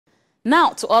Now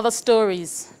to other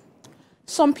stories.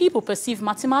 Some people perceive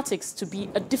mathematics to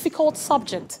be a difficult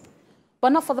subject, but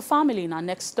not for the family in our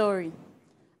next story.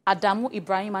 Adamu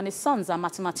Ibrahim and his sons are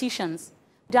mathematicians.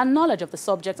 Their knowledge of the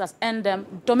subject has earned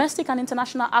them domestic and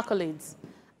international accolades.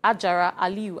 Ajara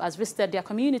Aliyu has visited their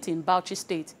community in Bauchi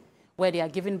State, where they are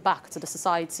giving back to the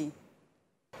society.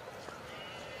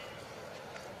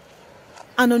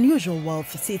 An unusual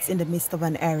wealth sits in the midst of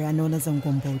an area known as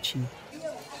Bauchi,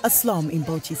 a slum in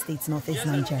Bauchi State's northeast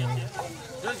Nigeria.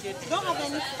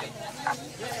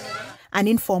 An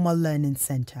informal learning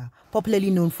center, popularly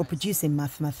known for producing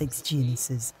mathematics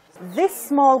geniuses. This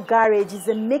small garage is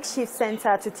a makeshift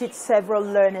center to teach several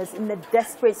learners in a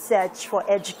desperate search for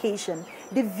education.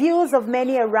 The views of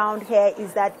many around here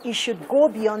is that it should go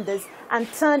beyond this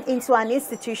and turn into an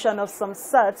institution of some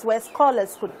sort where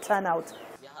scholars could turn out.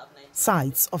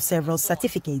 Sites of several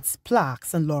certificates,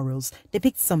 plaques and laurels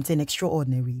depict something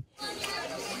extraordinary.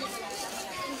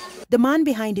 The man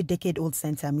behind the decade-old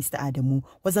center, Mr. Adamu,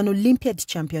 was an Olympiad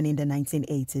champion in the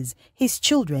 1980s. His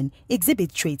children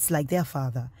exhibit traits like their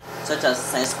father. Such as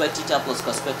sin squared theta plus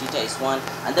cos squared theta is 1,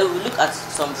 and then we look at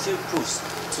some few proofs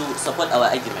to support our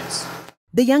arguments.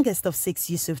 The youngest of 6,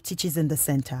 Yusuf, teaches in the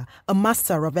center, a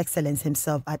master of excellence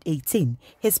himself at 18.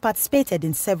 He's participated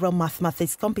in several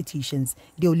mathematics competitions,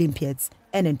 the Olympiads,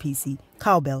 NNPC,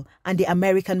 Cowbell, and the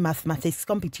American Mathematics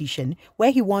Competition,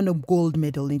 where he won a gold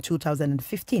medal in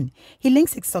 2015. He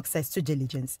links his success to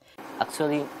diligence.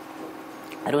 Actually,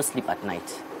 I don't sleep at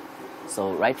night.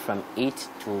 So right from 8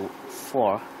 to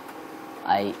 4,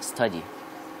 I study.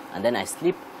 And then I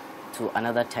sleep to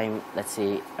another time, let's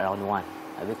say around 1.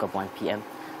 I wake up 1 p.m.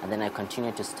 and then I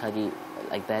continue to study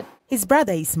like that. His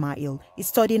brother Ismail is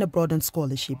studying abroad on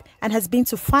scholarship and has been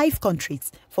to 5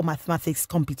 countries for mathematics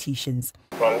competitions.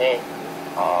 For me,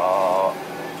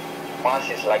 math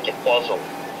is like a puzzle.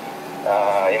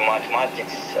 In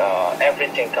mathematics,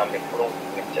 everything can be proved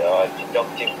with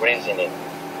deductive reasoning,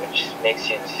 which makes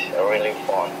it really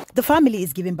fun. The family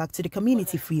is giving back to the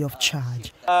community free of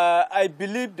charge. I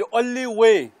believe the only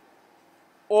way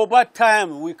over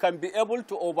time we can be able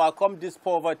to overcome this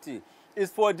poverty is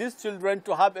for these children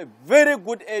to have a very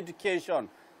good education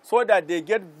so that they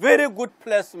get very good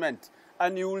placement,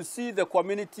 and you will see the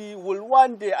community will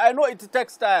one day, I know it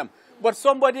takes time, but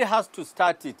somebody has to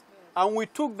start it, and we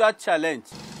took that challenge.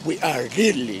 We are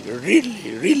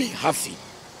really happy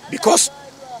because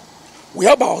we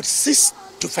have about 6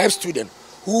 to 5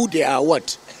 students who they are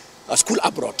a school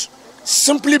abroad,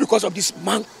 simply because of this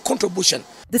man's contribution.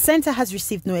 The center has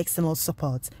received no external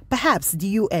support. Perhaps the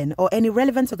UN or any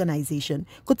relevant organization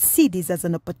could see this as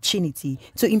an opportunity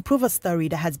to improve a story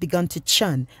that has begun to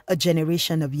churn a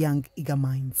generation of young, eager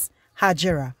minds.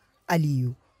 Hajara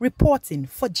Aliyu, reporting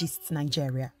for GIST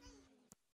Nigeria.